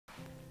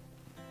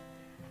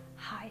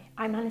Hi,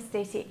 I'm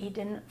Anastasia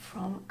Eden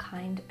from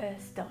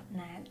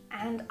kindearth.net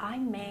and I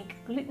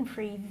make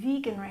gluten-free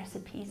vegan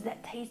recipes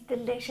that taste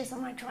delicious,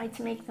 and I try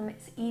to make them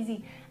as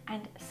easy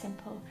and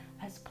simple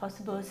as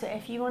possible. So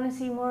if you want to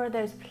see more of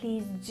those,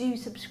 please do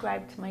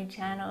subscribe to my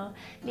channel,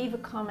 leave a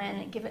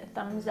comment, give it a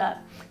thumbs up.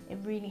 It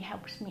really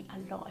helps me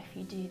a lot if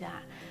you do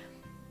that.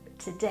 But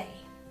today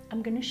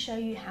I'm going to show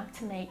you how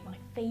to make my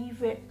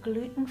favorite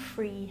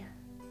gluten-free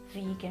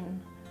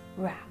vegan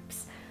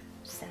wraps.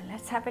 So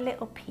let's have a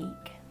little peek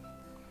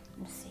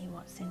and see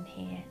what's in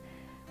here.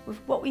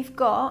 What we've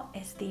got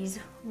is these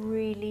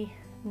really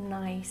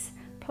nice,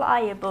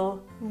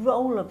 pliable,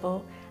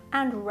 rollable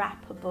and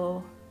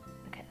wrappable,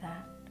 look at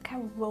that, look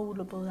how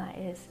rollable that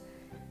is,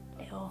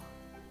 little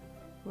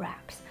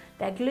wraps.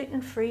 They're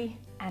gluten-free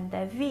and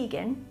they're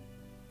vegan.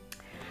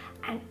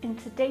 And in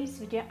today's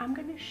video, I'm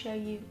going to show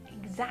you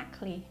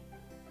exactly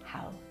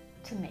how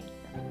to make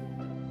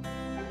them.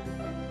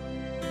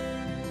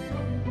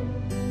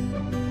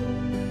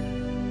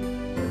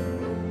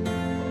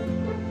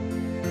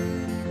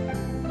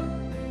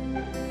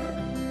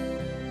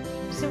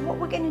 So what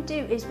we're going to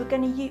do is we're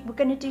going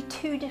to do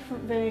two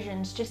different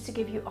versions just to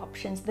give you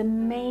options. The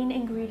main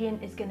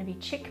ingredient is going to be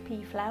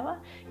chickpea flour.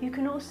 You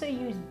can also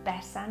use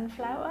besan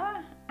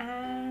flour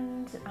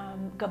and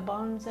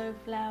garbanzo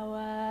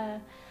flour,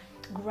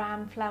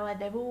 gram flour.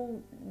 They're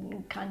all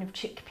kind of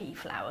chickpea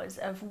flours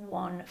of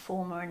one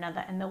form or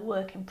another, and they'll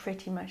work in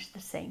pretty much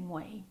the same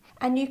way.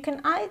 And you can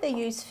either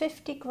use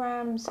 50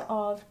 grams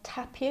of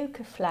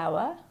tapioca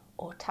flour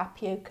or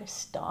tapioca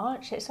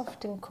starch. It's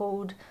often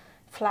called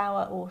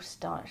flour or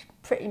starch,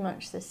 pretty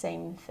much the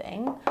same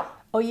thing.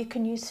 Or you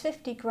can use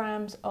 50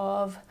 grams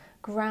of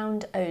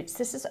ground oats.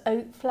 This is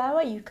oat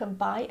flour. You can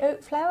buy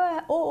oat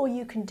flour, or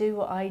you can do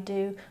what I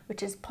do,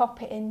 which is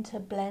pop it into a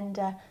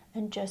blender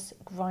and just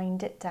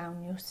grind it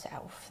down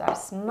yourself.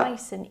 That's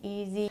nice and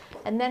easy.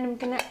 And then I'm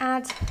going to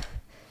add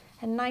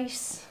a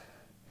nice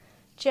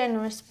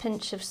generous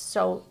pinch of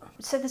salt.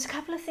 So there's a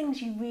couple of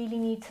things you really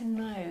need to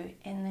know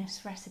in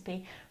this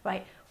recipe,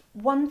 right?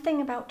 One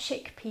thing about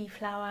chickpea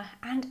flour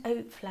and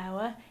oat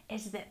flour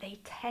is that they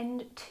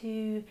tend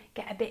to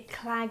get a bit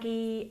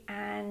claggy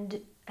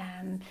and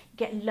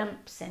get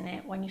lumps in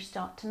it when you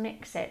start to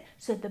mix it.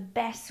 So the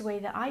best way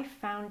that I've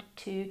found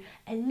to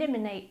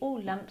eliminate all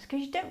lumps,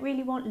 because you don't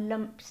really want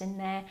lumps in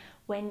there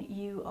when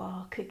you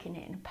are cooking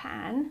it in a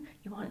pan,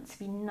 you want it to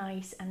be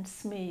nice and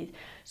smooth.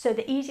 So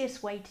the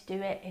easiest way to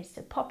do it is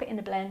to pop it in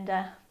a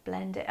blender,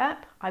 blend it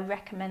up. I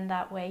recommend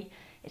that way,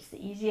 it's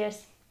the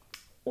easiest.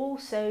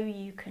 Also,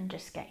 you can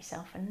just get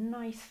yourself a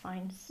nice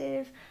fine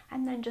sieve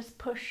and then just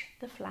push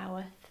the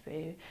flour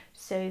through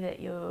so that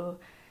you're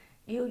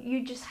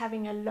just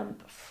having a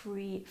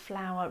lump-free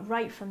flour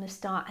right from the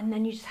start, and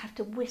then you just have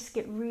to whisk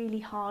it really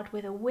hard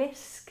with a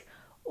whisk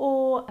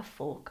or a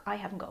fork. I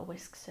haven't got a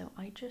whisk, so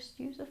I just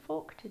use a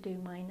fork to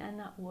do mine, and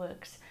that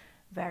works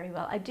very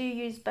well. I do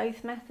use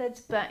both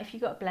methods, but if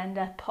you've got a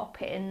blender, pop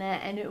it in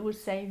there and it will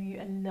save you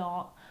a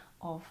lot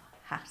of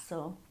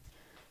hassle.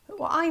 But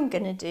what I'm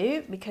going to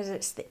do, because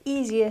it's the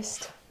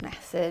easiest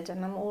method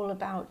and I'm all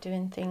about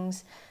doing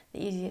things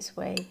the easiest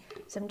way,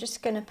 so I'm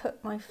just going to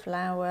put my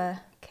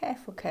flour,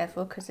 careful,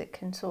 because it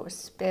can sort of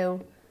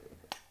spill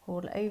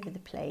all over the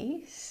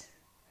place.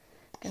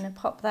 I'm going to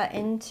pop that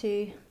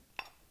into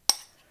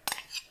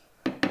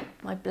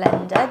my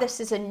blender.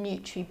 This is a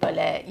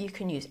NutriBullet. You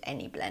can use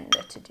any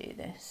blender to do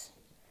this.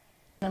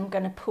 I'm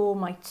going to pour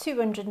my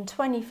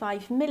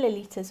 225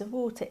 millilitres of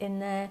water in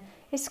there.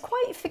 It's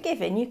quite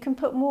forgiving. You can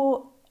put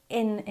more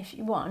in if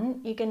you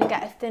want. You're going to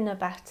get a thinner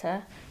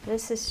batter.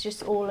 This is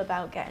just all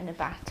about getting a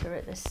batter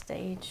at this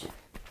stage.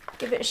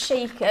 Give it a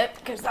shake up,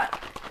 because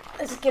that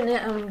is going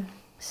to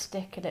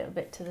stick a little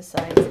bit to the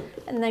sides,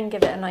 and then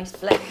give it a nice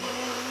blend.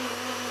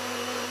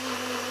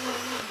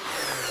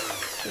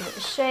 Give it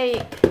a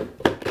shake.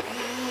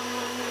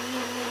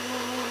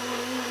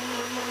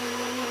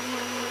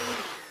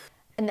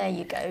 And there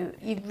you go.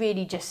 You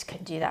really just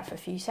can do that for a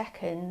few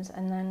seconds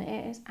and then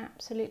it is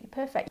absolutely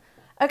perfect.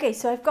 Okay,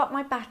 so I've got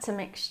my batter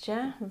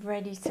mixture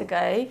ready to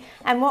go,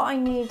 and what I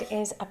need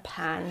is a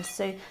pan.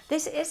 So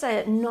this is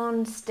a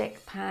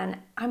non-stick pan.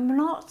 I'm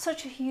not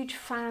such a huge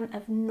fan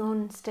of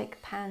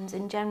non-stick pans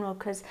in general,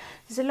 because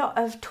there's a lot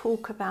of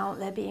talk about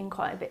there being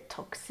quite a bit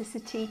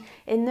toxicity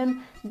in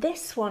them.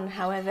 This one,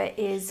 however,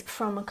 is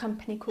from a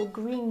company called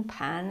Green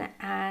Pan,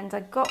 and I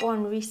got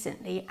one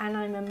recently and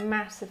I'm a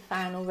massive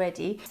fan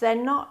already. So they're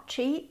not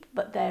cheap,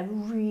 but they're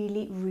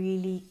really,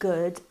 really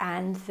good,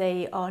 and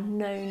they are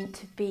known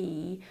to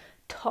be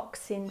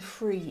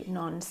toxin-free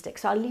non-stick.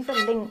 So I'll leave a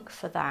link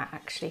for that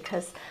actually,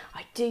 because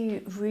I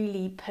do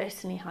really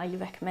personally highly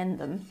recommend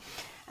them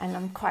and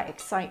I'm quite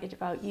excited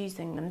about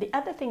using them. The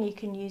other thing you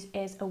can use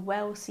is a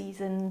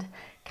well-seasoned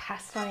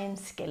cast iron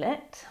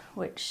skillet,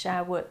 which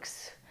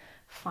works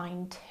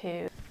fine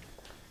too.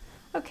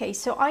 Okay,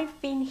 so I've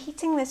been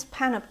heating this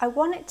pan up. I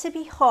want it to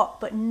be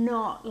hot, but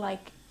not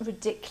like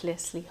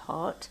ridiculously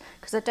hot,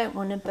 because I don't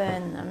want to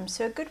burn them.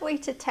 So a good way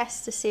to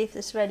test to see if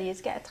this is ready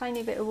is get a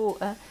tiny bit of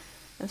water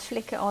and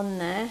flick it on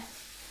there,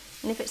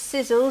 and if it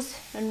sizzles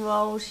and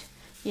rolls,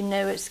 you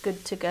know it's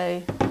good to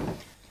go.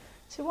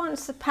 So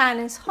once the pan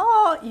is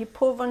hot, you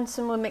pour on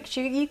some more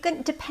mixture. You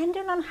can,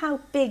 depending on how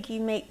big you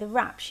make the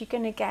wraps, you're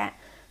going to get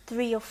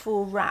 3 or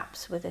 4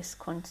 wraps with this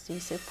quantity.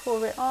 So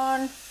pour it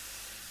on,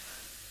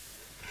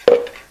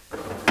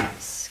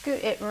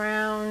 scoot it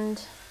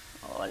round.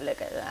 Oh, look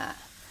at that.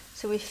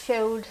 So we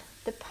filled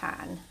the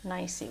pan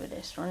nicely with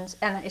this one,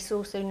 and it's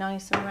also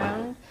nice and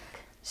round.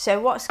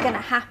 So what's going to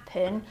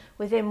happen,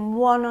 within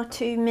 1 or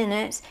 2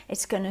 minutes,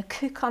 it's going to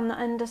cook on the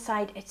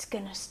underside. It's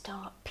going to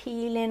start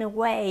peeling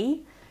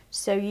away.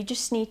 So you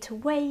just need to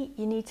wait.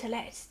 You need to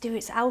let it do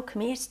its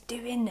alchemy. It's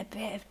doing a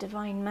bit of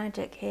divine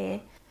magic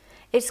here.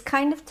 It's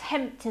kind of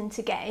tempting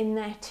to get in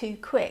there too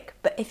quick,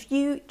 but if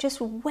you just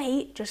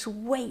wait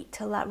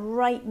till that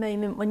right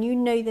moment when you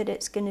know that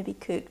it's going to be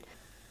cooked.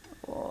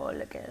 Oh,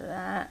 look at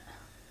that.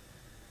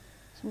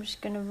 So I'm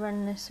just going to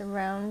run this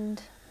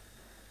around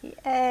the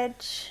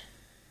edge.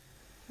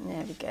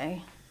 There we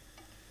go.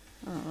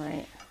 All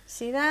right,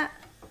 see that?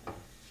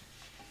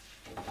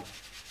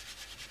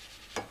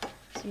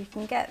 So you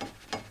can get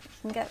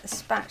the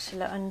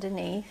spatula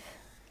underneath.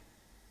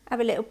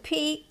 Have a little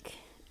peek,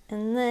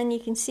 and then you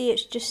can see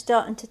it's just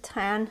starting to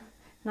tan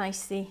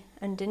nicely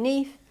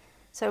underneath.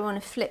 So I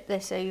want to flip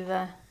this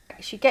over.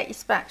 You get your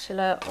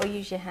spatula or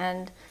use your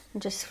hand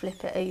and just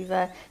flip it over.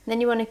 And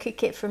then you want to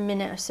cook it for a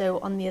minute or so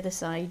on the other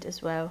side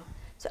as well.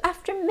 So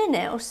after a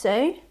minute or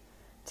so,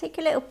 take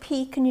a little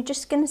peek, and you're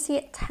just going to see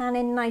it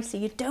tanning nicely.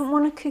 You don't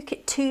want to cook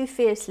it too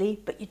fiercely,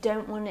 but you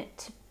don't want it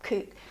to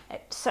cook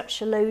at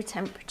such a low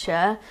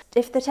temperature.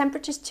 If the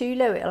temperature's too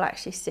low, it'll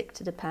actually stick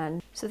to the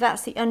pan. So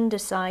that's the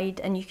underside,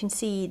 and you can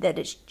see that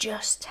it's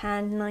just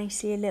tanned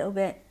nicely a little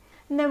bit.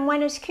 And then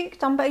when it's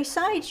cooked on both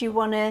sides, you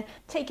want to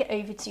take it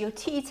over to your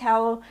tea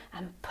towel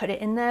and put it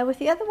in there with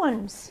the other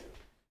ones.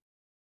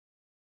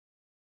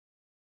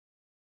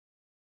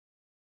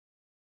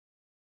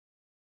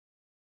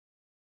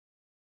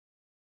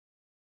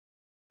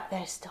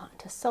 They're starting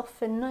to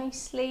soften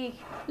nicely,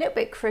 a little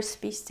bit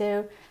crispy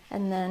still,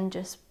 and then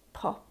just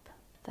pop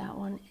that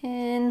one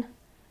in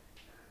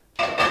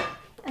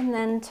and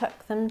then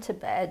tuck them to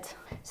bed.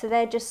 So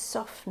they're just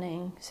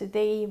softening. So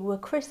they were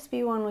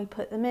crispy when we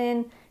put them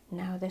in,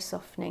 now they're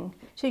softening.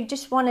 So you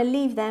just want to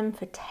leave them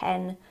for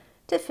 10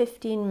 to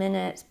 15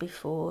 minutes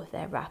before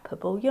they're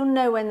wrappable. You'll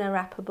know when they're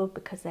wrappable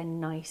because they're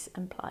nice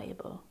and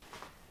pliable.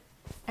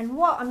 And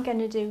what I'm going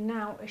to do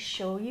now is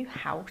show you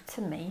how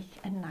to make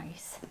a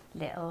nice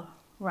little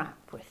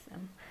wrap with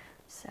them.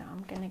 So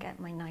I'm going to get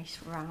my nice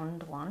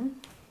round one.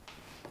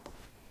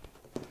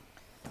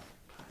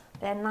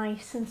 They're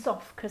nice and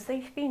soft because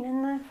they've been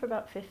in there for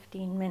about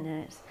 15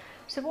 minutes.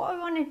 So what I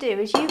want to do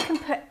is, you can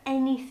put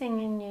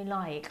anything in you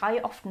like. I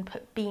often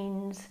put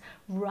beans,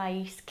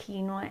 rice,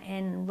 quinoa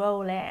in,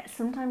 roll it.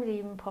 Sometimes I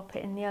even pop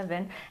it in the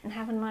oven and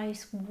have a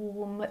nice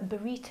warm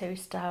burrito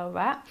style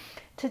wrap.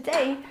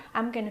 Today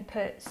I'm going to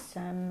put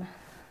some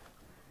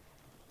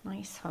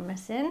nice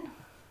hummus in,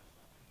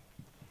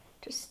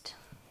 just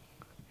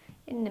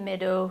in the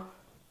middle,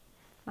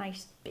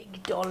 nice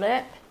big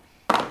dollop.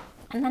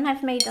 And then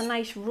I've made a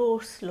nice raw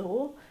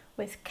slaw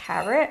with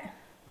carrot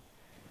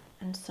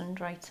and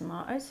sun-dried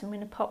tomatoes. So I'm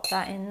going to pop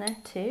that in there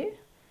too.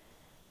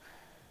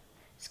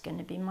 It's going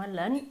to be my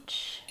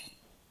lunch.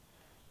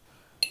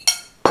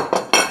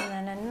 And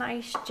then a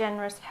nice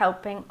generous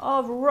helping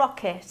of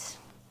rocket.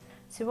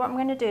 So what I'm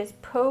going to do is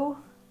pull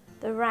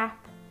the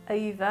wrap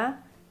over,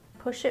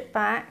 push it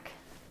back,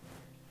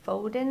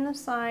 fold in the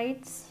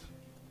sides.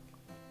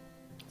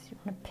 So you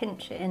want to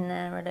pinch it in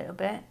there a little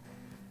bit.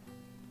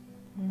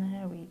 And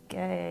there we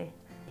go.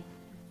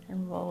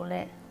 And roll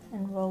it.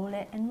 And roll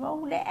it and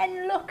roll it,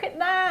 and look at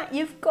that,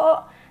 you've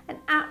got an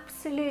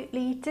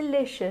absolutely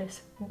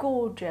delicious,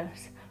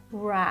 gorgeous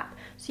wrap.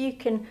 So you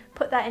can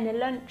put that in a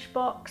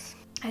lunchbox,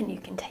 and you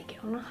can take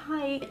it on a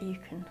hike. You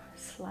can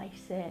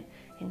slice it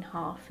in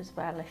half as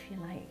well if you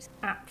like. It's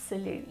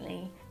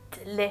absolutely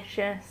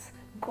delicious,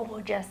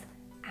 gorgeous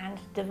and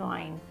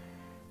divine.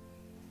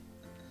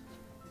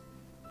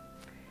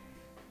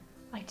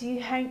 I do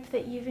hope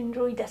that you've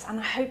enjoyed this, and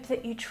I hope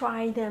that you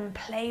try them,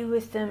 play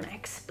with them,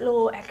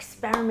 explore,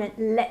 experiment.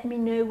 Let me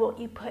know what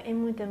you put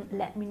in with them.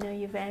 Let me know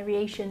your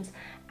variations,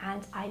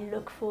 and I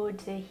look forward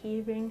to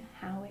hearing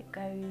how it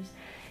goes.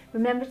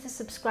 Remember to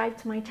subscribe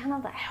to my channel.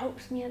 That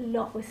helps me a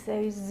lot with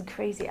those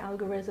crazy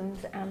algorithms,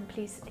 and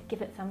please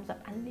give it a thumbs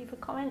up and leave a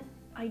comment.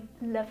 I'd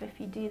love if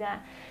you do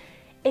that.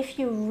 If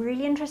you're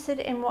really interested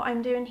in what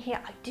I'm doing here,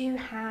 I do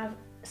have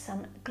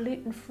some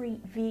gluten-free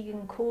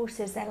vegan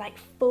courses. They're like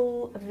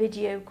full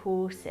video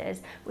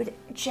courses with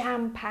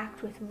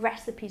jam-packed with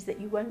recipes that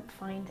you won't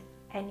find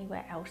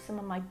anywhere else. Some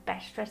of my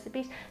best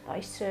recipes that I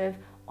serve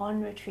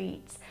on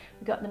retreats.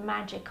 We've got the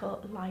Magical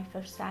Life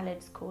of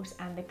Salads course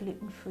and the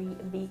Gluten-free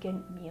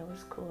Vegan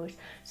Meals course.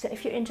 So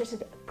if you're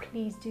interested,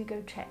 please do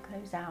go check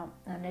those out,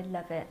 and I'd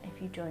love it if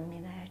you join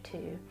me there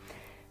too.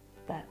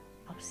 But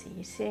I'll see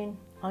you soon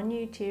on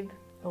YouTube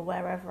or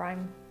wherever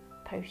I'm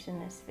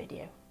posting this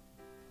video.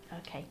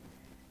 Okay,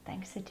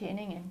 thanks for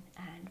tuning in,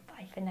 and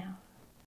bye for now.